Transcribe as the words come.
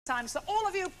Time, so all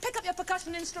of you pick up your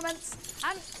percussion instruments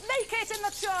and make it in the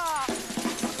chart.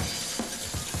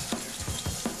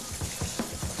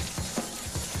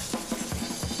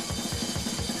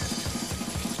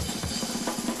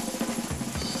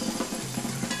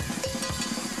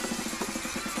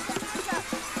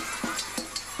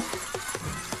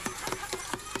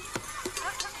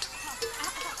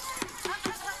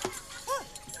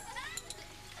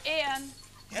 Ian,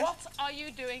 yes? What are you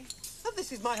doing? Oh,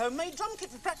 this is my homemade drum kit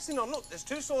for practising on. Look, there's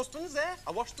 2 saucepans there.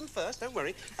 I washed them first, don't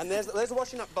worry. And there's a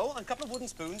washing up bowl and a couple of wooden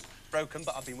spoons. Broken,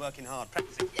 but I've been working hard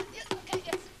practising. Okay,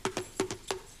 yes.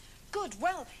 Good.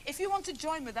 Well, if you want to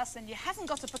join with us and you haven't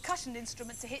got a percussion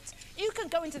instrument to hit, you can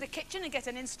go into the kitchen and get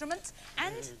an instrument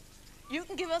and you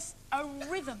can give us a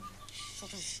rhythm.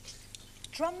 Sort of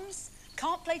drums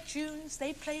can't play tunes,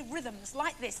 they play rhythms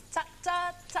like this.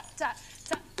 Ta-ta, ta-ta,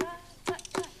 ta-ta.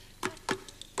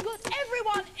 Good,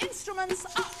 everyone, instruments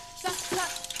up. Ta, ta,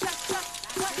 ta, ta,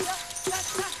 ta, ta, ta,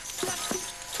 ta, ta.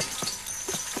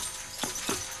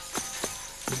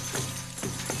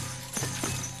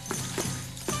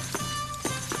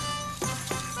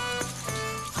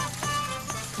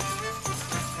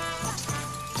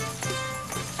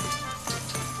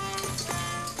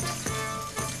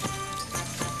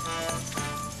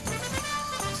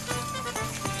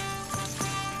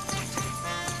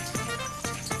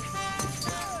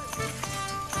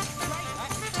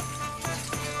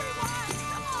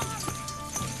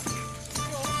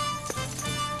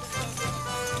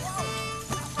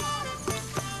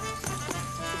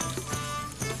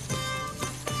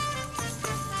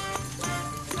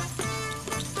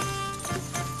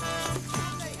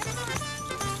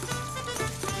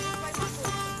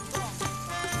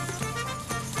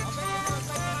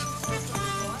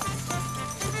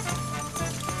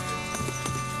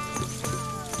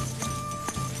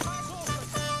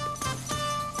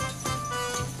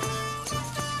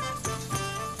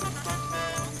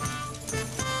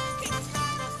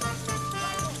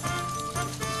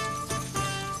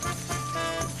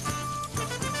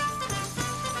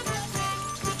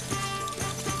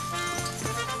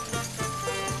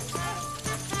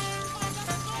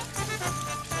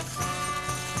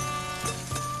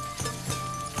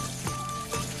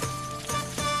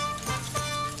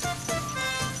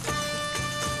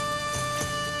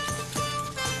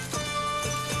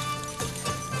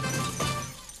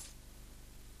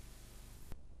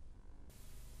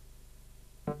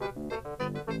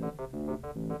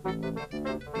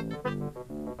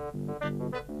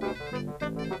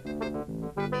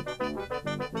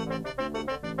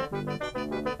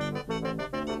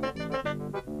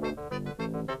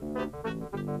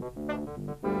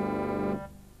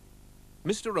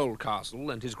 Mr. Oldcastle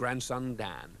and his grandson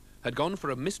Dan had gone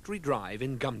for a mystery drive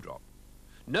in Gumdrop.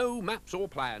 "No maps or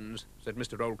plans," said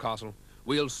Mr. Oldcastle.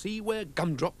 "We'll see where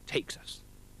Gumdrop takes us."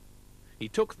 He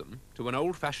took them to an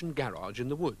old-fashioned garage in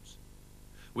the woods.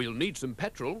 "We'll need some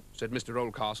petrol," said Mr.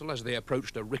 Oldcastle as they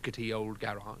approached a rickety old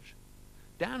garage.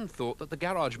 Dan thought that the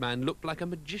garage man looked like a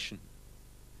magician.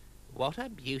 "What a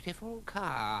beautiful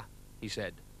car," he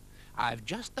said. "I've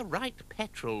just the right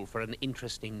petrol for an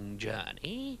interesting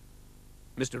journey."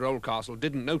 Mr. Oldcastle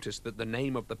didn't notice that the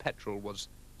name of the petrol was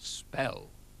Spell.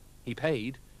 He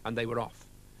paid, and they were off.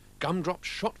 Gumdrop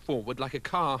shot forward like a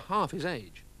car half his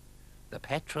age. "The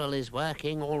petrol is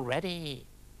working already,"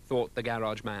 thought the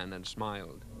garage man, and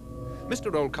smiled.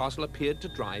 Mr. Oldcastle appeared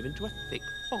to drive into a thick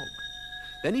fog.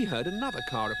 Then he heard another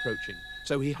car approaching,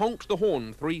 so he honked the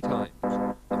horn 3 times.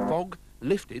 The fog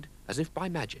lifted as if by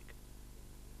magic.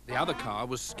 The other car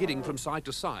was skidding from side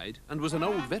to side and was an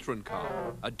old veteran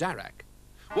car, a Darrak.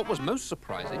 What was most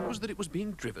surprising was that it was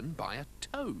being driven by a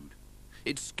toad.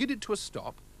 It skidded to a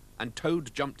stop, and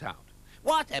Toad jumped out.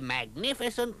 "What a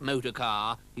magnificent motor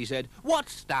car," he said. "What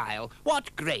style,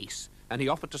 what grace," and he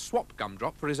offered to swap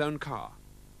Gumdrop for his own car.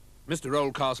 Mr.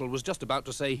 Oldcastle was just about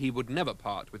to say he would never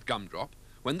part with Gumdrop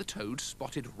when the toad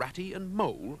spotted Ratty and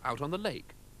Mole out on the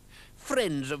lake.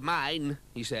 "Friends of mine,"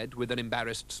 he said with an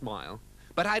embarrassed smile,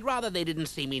 "but I'd rather they didn't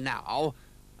see me now,"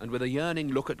 and with a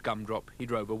yearning look at Gumdrop, he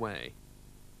drove away.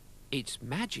 "It's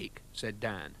magic," said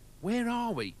Dan. "Where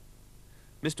are we?"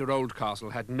 Mr. Oldcastle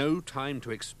had no time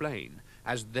to explain,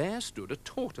 as there stood a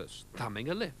tortoise thumbing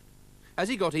a lift. As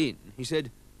he got in, he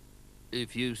said,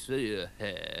 "If you see a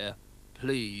hare,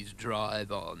 please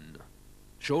drive on."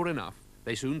 Sure enough,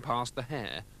 they soon passed the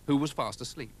hare, who was fast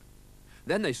asleep.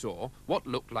 Then they saw what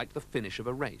looked like the finish of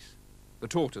a race. The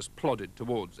tortoise plodded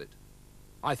towards it.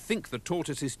 "I think the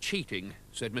tortoise is cheating,"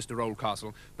 said Mr.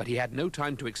 Oldcastle, but he had no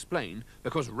time to explain,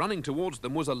 because running towards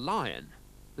them was a lion.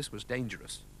 This was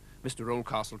dangerous. Mr.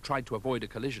 Oldcastle tried to avoid a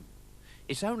collision.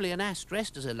 It's only an ass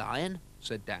dressed as a lion,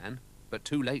 said Dan, but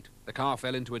too late. The car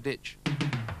fell into a ditch.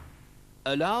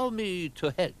 Allow me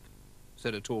to help,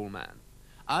 said a tall man.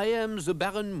 I am the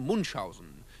Baron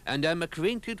Munchausen, and am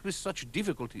acquainted with such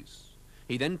difficulties.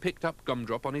 He then picked up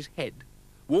Gumdrop on his head,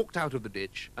 walked out of the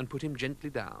ditch, and put him gently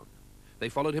down. They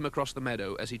followed him across the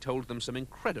meadow as he told them some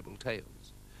incredible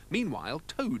tales. Meanwhile,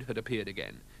 Toad had appeared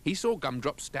again. He saw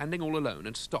Gumdrop standing all alone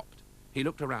and stopped. He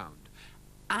looked around.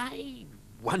 I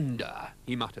wonder,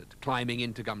 he muttered, climbing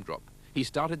into Gumdrop. He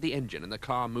started the engine and the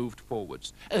car moved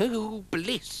forwards. Oh,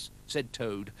 bliss, said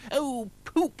Toad. Oh,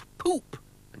 poop, poop.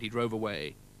 And he drove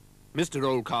away. Mr.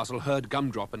 Oldcastle heard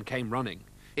Gumdrop and came running.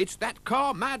 It's that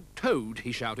car-mad Toad,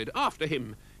 he shouted. After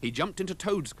him. He jumped into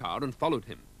Toad's car and followed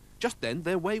him. Just then,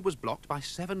 their way was blocked by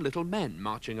 7 little men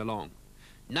marching along.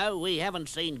 No, we haven't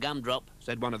seen Gumdrop,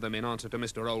 said one of them in answer to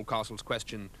Mr. Oldcastle's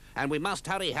question. And we must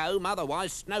hurry home,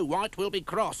 otherwise Snow White will be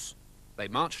cross. They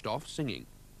marched off, singing.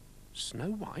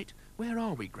 Snow White? Where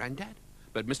are we, Grandad?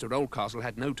 But Mr. Oldcastle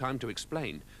had no time to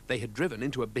explain. They had driven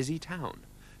into a busy town.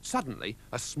 Suddenly,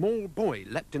 a small boy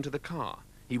leapt into the car.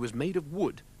 He was made of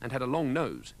wood and had a long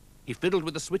nose. He fiddled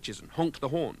with the switches and honked the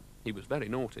horn. He was very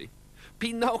naughty.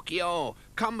 Pinocchio,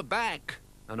 come back,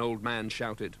 an old man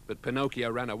shouted, but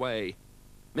Pinocchio ran away.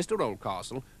 Mr.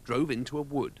 Oldcastle drove into a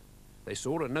wood. They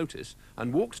saw a notice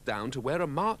and walked down to where a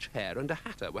March Hare and a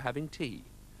Hatter were having tea.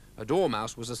 A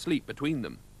Dormouse was asleep between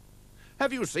them.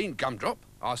 Have you seen Gumdrop?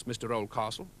 Asked Mr.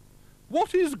 Oldcastle.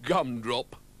 What is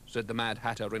Gumdrop? Said the Mad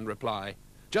Hatter in reply.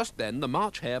 Just then the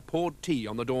March Hare poured tea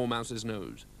on the Dormouse's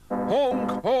nose.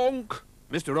 Honk, honk!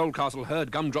 Mr. Oldcastle heard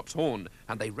Gumdrop's horn,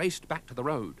 and they raced back to the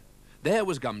road. There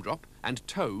was Gumdrop, and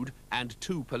Toad, and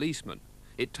 2 policemen.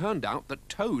 It turned out that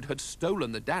Toad had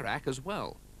stolen the Darrack as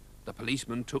well. The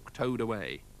policeman took Toad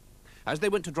away. As they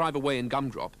went to drive away in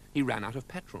Gumdrop, he ran out of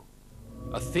petrol.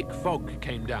 A thick fog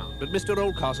came down, but Mr.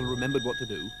 Oldcastle remembered what to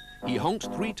do. He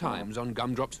honked 3 times on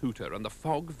Gumdrop's hooter, and the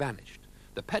fog vanished.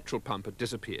 The petrol pump had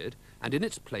disappeared, and in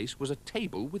its place was a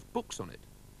table with books on it.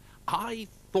 I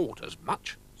thought as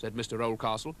much, said Mr.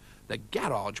 Oldcastle. The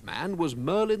garage man was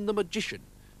Merlin the magician,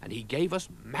 and he gave us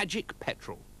magic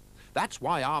petrol. That's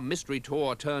why our mystery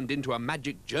tour turned into a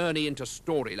magic journey into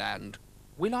Storyland.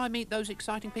 Will I meet those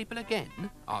exciting people again?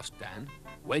 Asked Dan.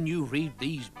 When you read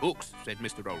these books, said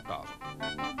Mr. Oldcastle.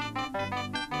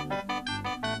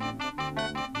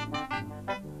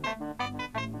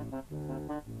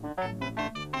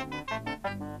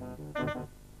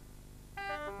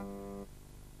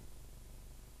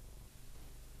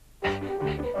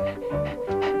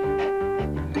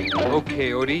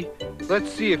 Okay, Odie,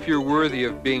 let's see if you're worthy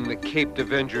of being the Caped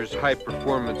Avenger's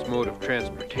high-performance mode of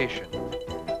transportation.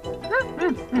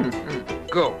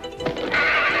 Go.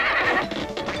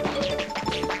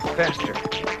 Faster.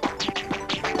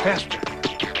 Faster.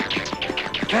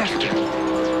 Faster.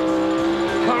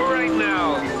 All right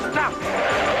now, stop.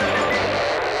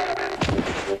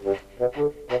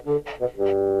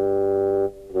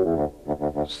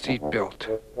 Seatbelt.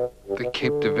 The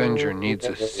Caped Avenger needs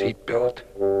a seatbelt.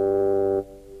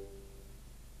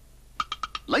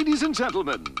 Ladies and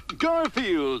gentlemen,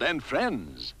 Garfield and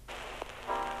Friends.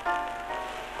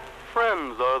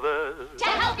 Friends are there to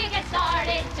help you get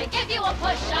started, to give you a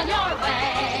push on your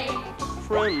way.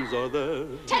 Friends are there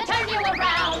To turn you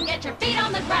around, get your feet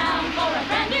on the ground for a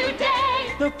brand new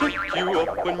day. to pick you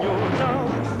up when you're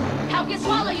down. Help you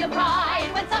swallow your pride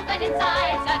when something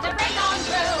inside's got to break on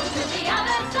through to the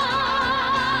other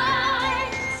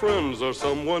side. Friends are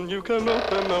someone you can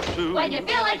open up to When you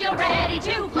feel like you're ready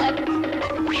to flip,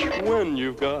 when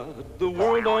you've got the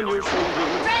world on your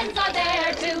shoulders. friends are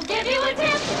there to give you a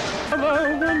tip.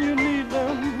 Around when you need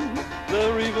them,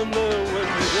 they're even there when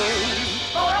you don't.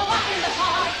 For a walk in the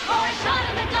park, or a shot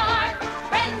in the dark,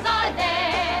 friends are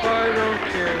there. I don't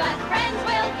care. But friends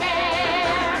will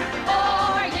care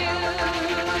for you.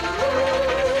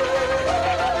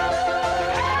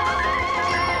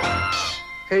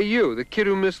 Hey, you, the kid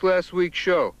who missed last week's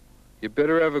show. You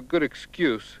better have a good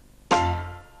excuse.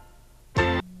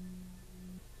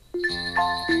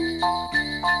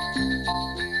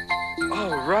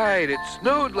 All right, it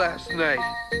snowed last night.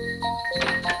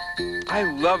 I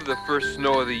love the first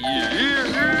snow of the year.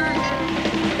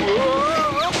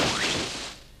 Whoa!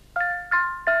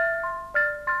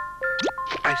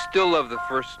 I still love the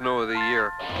first snow of the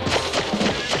year.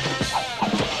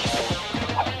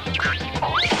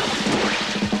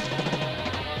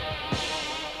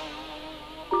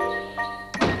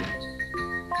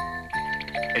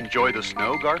 Enjoy the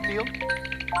snow, Garfield?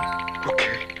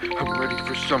 Okay, I'm ready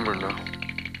for summer now.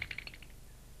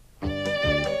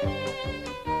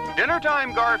 Dinner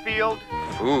time, Garfield.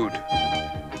 Food.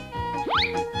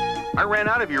 I ran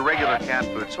out of your regular cat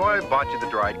food, so I bought you the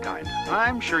dried kind.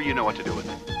 I'm sure you know what to do with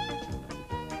it.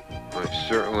 I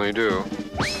certainly do.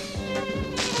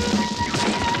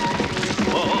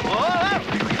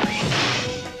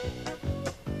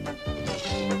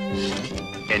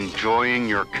 Enjoying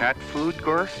your cat food,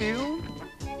 Garfield?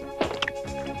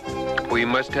 We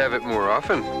must have it more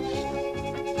often.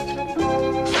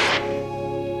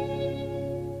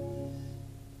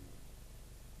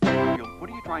 What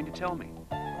are you trying to tell me?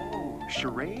 Oh,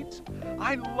 charades?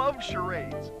 I love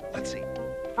charades. Let's see.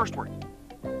 First word.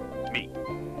 Me.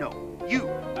 No. You.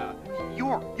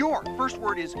 Your. First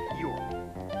word is your.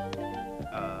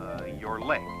 Your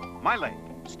leg. My leg.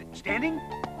 Standing?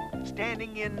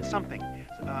 Standing in something.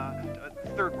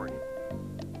 Third word.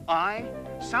 I.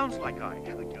 Sounds like I.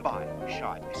 By.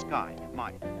 Shy. Sky.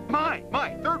 My.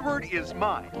 Third word is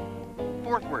my.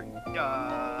 Fourth word.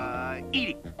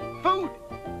 Eating. Food.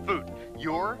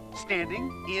 You're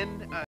standing in